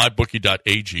with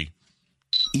mybookie.ag.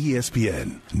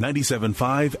 ESPN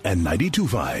 97.5 and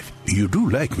 92.5. You do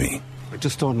like me. I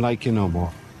just don't like you no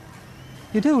more.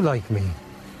 You do like me.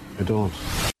 I don't.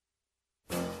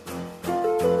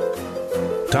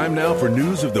 Time now for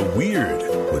News of the Weird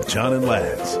with John and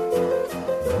Lance.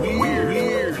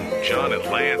 Weird. John and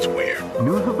Lance Weird.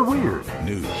 News of the Weird.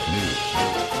 News.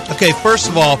 Okay, first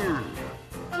of all,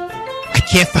 I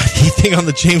can't find anything on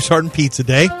the James Harden pizza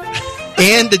day.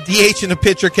 And the DH and the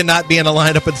pitcher cannot be in a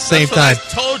lineup at the same time. I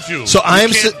told you. So you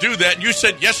can't do that. You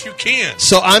said, yes, you can.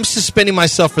 So I'm suspending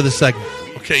myself for the segment.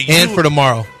 Okay. And for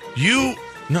tomorrow.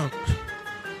 No.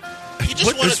 You just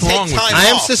What want is to take wrong with time you? I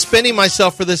am off. suspending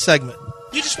myself for this segment.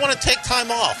 You just want to take time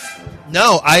off.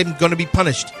 No, I'm going to be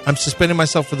punished. I'm suspending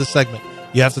myself for this segment.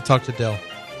 You have to talk to Dell.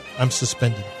 I'm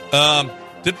suspended.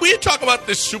 Did we talk about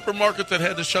this supermarket that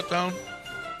had to shut down?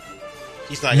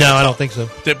 He's not. No, I don't think so.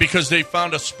 That because they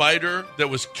found a spider that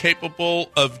was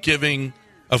capable of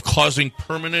causing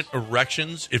permanent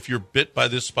erections if you're bit by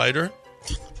this spider.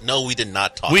 No, we did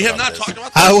not talk. We have about not this. talked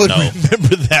about this. I would No.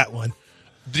 remember that one.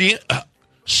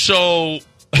 So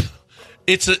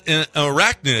it's an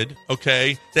arachnid,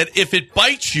 okay, that if it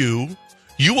bites you,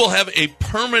 you will have a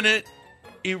permanent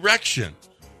erection.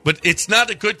 But it's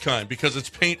not a good kind because it's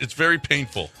very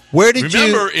painful. Where did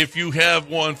Remember, if you have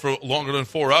one for longer than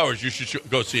 4 hours, you should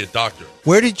go see a doctor.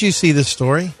 Where did you see this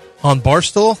story? On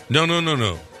Barstool? No.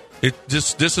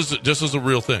 This is a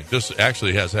real thing. This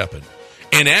actually has happened.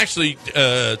 And actually,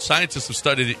 scientists have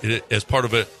studied it as part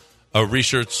of a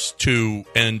research to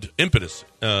end impotence.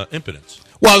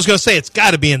 Well, I was going to say, it's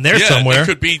got to be in there somewhere. It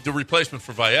could be the replacement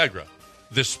for Viagra,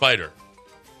 this spider.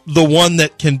 The one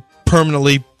that can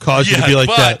permanently cause you to be like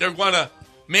but that. they're going to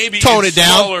maybe Tone in it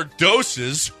down. smaller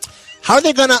doses. How are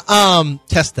they going to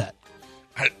test that?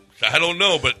 I don't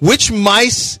know, but Which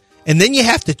mice? And then you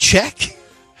have to check?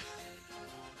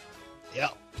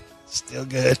 Yep. Still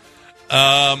good.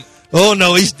 Oh,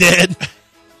 no, he's dead.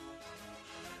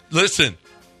 listen,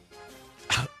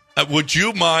 would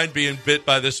you mind being bit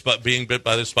by this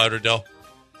spider, Del?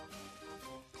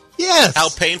 Yes. How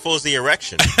painful is the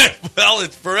erection? Well,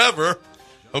 it's forever.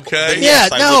 Okay. Then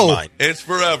yes, I would mind. It's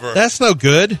forever. That's no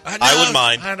good. I would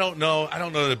mind. I don't know. I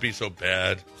don't know that it'd be so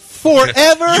bad. Forever?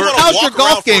 gonna How's walk your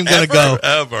golf around game going to forever? go?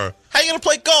 Forever. How you going to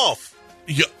play golf?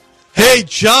 Hey,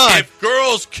 John. If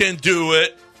girls can do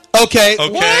it. Okay.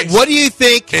 What do you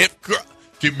think? Do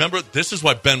you remember? This is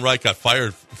why Ben Wright got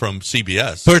fired from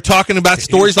CBS. We're talking about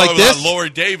stories He was like talking this? about Lori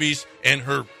Davies and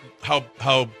her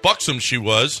how buxom she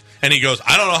was, and he goes,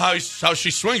 I don't know how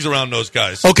she swings around those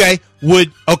guys. Okay.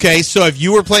 So if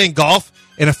you were playing golf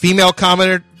and a female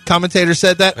commentator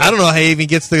said that, I don't know how he even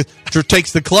takes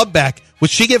the club back. Would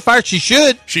she get fired? She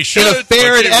should. She should. In a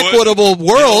fair and equitable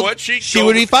world, she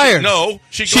would be fired.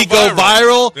 She'd go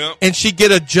viral, Yep. and she'd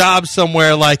get a job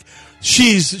somewhere like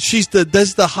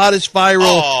that's the hottest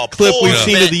viral clip we've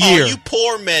seen of the year. You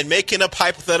poor men making up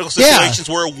hypothetical situations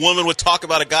where a woman would talk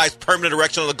about a guy's permanent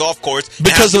erection on the golf course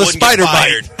because of a spider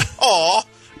bite. Aw,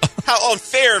 how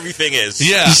unfair everything is.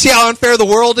 Yeah. You see how unfair the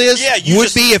world is? Yeah,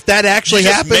 be if that actually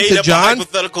happened made to up John. a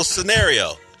hypothetical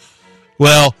scenario.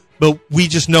 Well, but we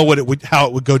just know how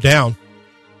it would go down.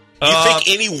 You think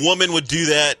any woman would do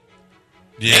that?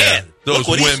 Yeah, Man, those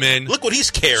women. Look what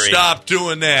he's carrying. Stop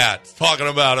doing that. Talking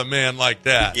about a man like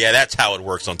that. Yeah, that's how it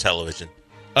works on television.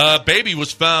 Baby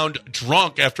was found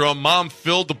drunk after a mom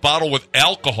filled the bottle with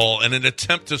alcohol in an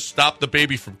attempt to stop the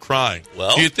baby from crying.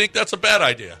 Well, do you think that's a bad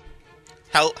idea?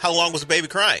 How long was the baby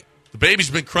crying? The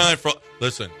baby's been crying for...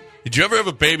 Listen, did you ever have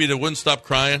a baby that wouldn't stop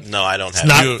crying? No, I don't have.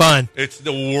 It's not fun. It's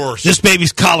the worst. This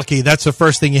baby's colicky. That's the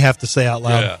first thing you have to say out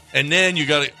loud. Yeah. And then you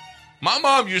got to... My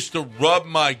mom used to rub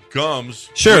my gums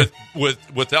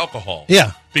with alcohol.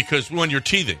 Yeah. Because when you're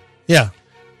teething. Yeah.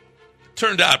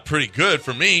 Turned out pretty good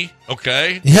for me,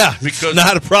 okay? Yeah, because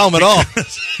not a problem at all.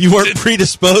 You weren't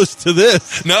predisposed to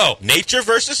this. No. Nature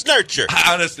versus nurture.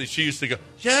 Honestly, she used to go,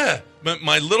 yeah. But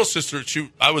my little sister,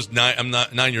 I'm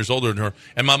not 9 years older than her,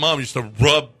 and my mom used to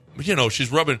rub,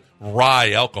 she's rubbing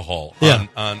rye alcohol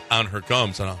on her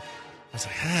gums. And I was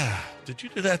like, did you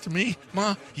do that to me,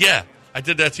 Ma? Yeah, I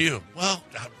did that to you. Well,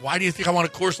 why do you think I want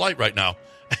a Coors Light right now?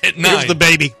 At 9. Here's the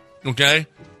baby. Okay?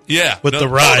 Yeah. With the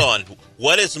rye. Hold on.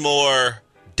 What is more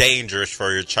dangerous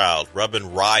for your child?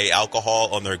 Rubbing rye alcohol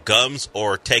on their gums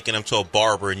or taking them to a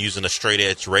barber and using a straight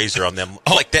edge razor on them?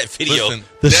 Like that video. Listen,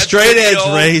 the that straight video,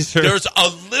 edge razor. There's a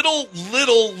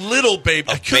little baby.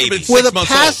 A It could have been 6 with a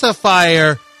months pacifier.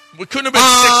 Old. It couldn't have been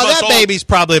 6 months that old. baby's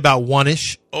probably about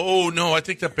one-ish. Oh, no, I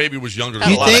think that baby was younger Had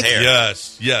than a lot of hair.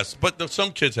 Yes. But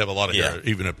some kids have a lot of hair,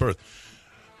 even at birth.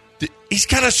 He's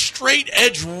got a straight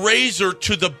edge razor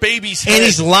to the baby's head. And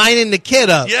he's lining the kid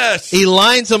up. Yes. He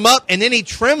lines him up, and then he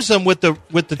trims him with the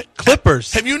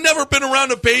clippers. Have you never been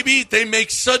around a baby? They make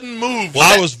sudden moves.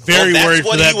 I was very worried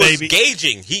for that baby. That's what he was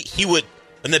gauging. He would,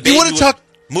 and the baby would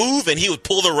move, and he would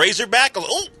pull the razor back. I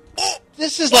was,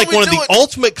 This is like one of the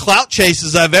ultimate clout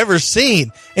chases I've ever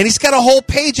seen. And he's got a whole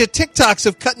page of TikToks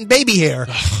of cutting baby hair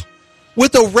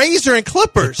with a razor and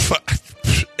clippers.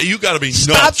 You got to be nuts.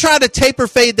 Stop trying to taper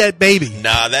fade that baby.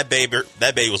 Nah, that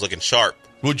baby was looking sharp.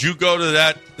 Would you go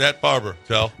to that barber,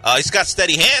 Tel? He's got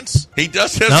steady hands. He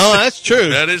does have that's true.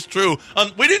 That is true.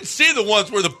 We didn't see the ones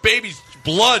where the baby's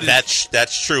blood is...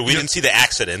 That's true. We didn't see the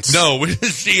accidents. No, we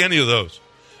didn't see any of those.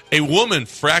 A woman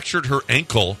fractured her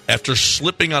ankle after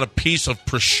slipping on a piece of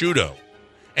prosciutto,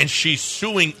 and she's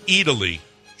suing Italy.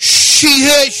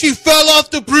 She fell off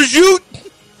the prosciutto.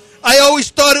 I always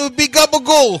thought it would be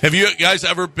gabagool. Have you guys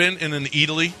ever been in an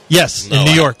Italy? Yes, No, in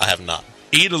New York. I have not.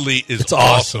 Italy is It's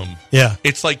awesome. Yeah.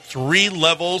 It's like 3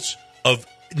 levels of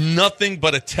nothing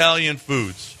but Italian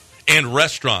foods and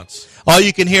restaurants. All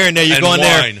you can hear in there, you're And going wine.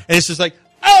 there, and it's just like,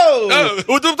 oh. Hey,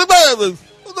 What do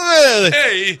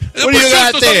you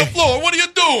got prosciutto's there? on the floor. What are you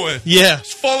doing? Yeah.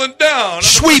 It's falling down. on the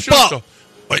Sweep prosciutto. up.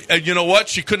 And you know what?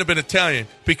 She couldn't have been Italian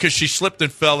because she slipped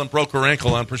and fell and broke her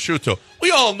ankle on prosciutto.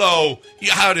 We all know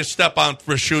how to step on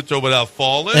prosciutto without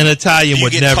falling. An Italian Do you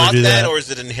would get never taught do that. or is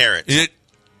it inherent?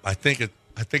 I think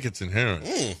it's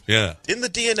inherent. Yeah. In the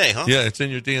DNA, huh? Yeah, it's in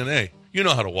your DNA. You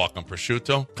know how to walk on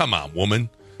prosciutto. Come on, woman.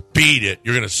 Beat it.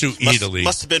 You're going to sue Italy.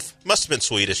 Must have been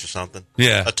Swedish or something.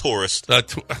 Yeah. A tourist.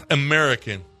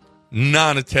 American.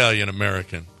 Non-Italian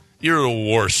American. You're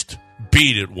the worst.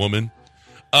 Beat it, woman.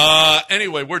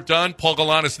 Anyway, we're done. Paul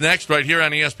Galan is next right here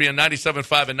on ESPN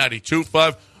 97.5 and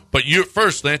 92.5. But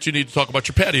first, Lance, you need to talk about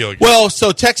your patio again. Well,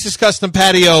 so Texas Custom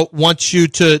Patio wants you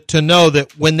to know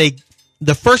that when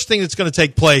the first thing that's going to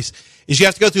take place is you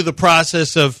have to go through the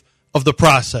process of the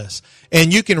process.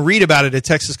 And you can read about it at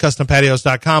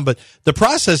TexasCustomPatios.com. But the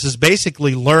process is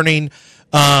basically learning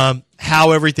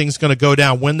how everything's going to go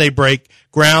down. When they break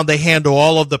ground, they handle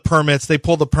all of the permits. They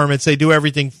pull the permits. They do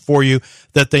everything for you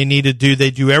that they need to do.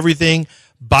 They do everything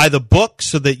by the book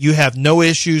so that you have no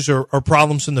issues or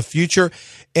problems in the future.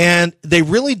 And they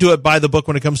really do it by the book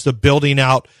when it comes to building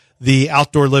out the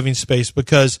outdoor living space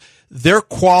because their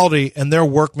quality and their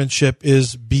workmanship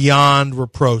is beyond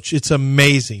reproach. It's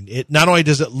amazing. It not only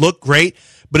does it look great,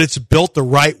 but it's built the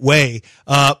right way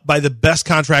by the best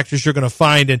contractors you're going to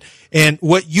find. And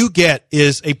what you get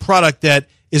is a product that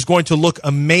is going to look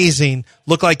amazing,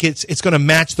 look like it's going to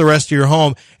match the rest of your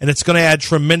home, and it's going to add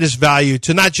tremendous value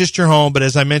to not just your home, but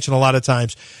as I mentioned a lot of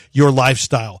times, your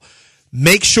lifestyle.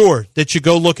 Make sure that you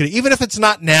go look at it. Even if it's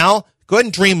not now, go ahead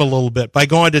and dream a little bit by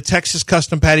going to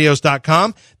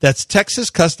TexasCustomPatios.com. That's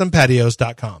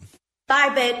TexasCustomPatios.com. Bye,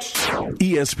 bitch.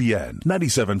 ESPN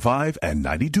 97.5 and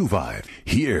 92.5.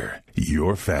 Hear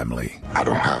your family. I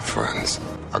don't have friends.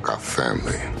 I got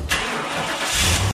family.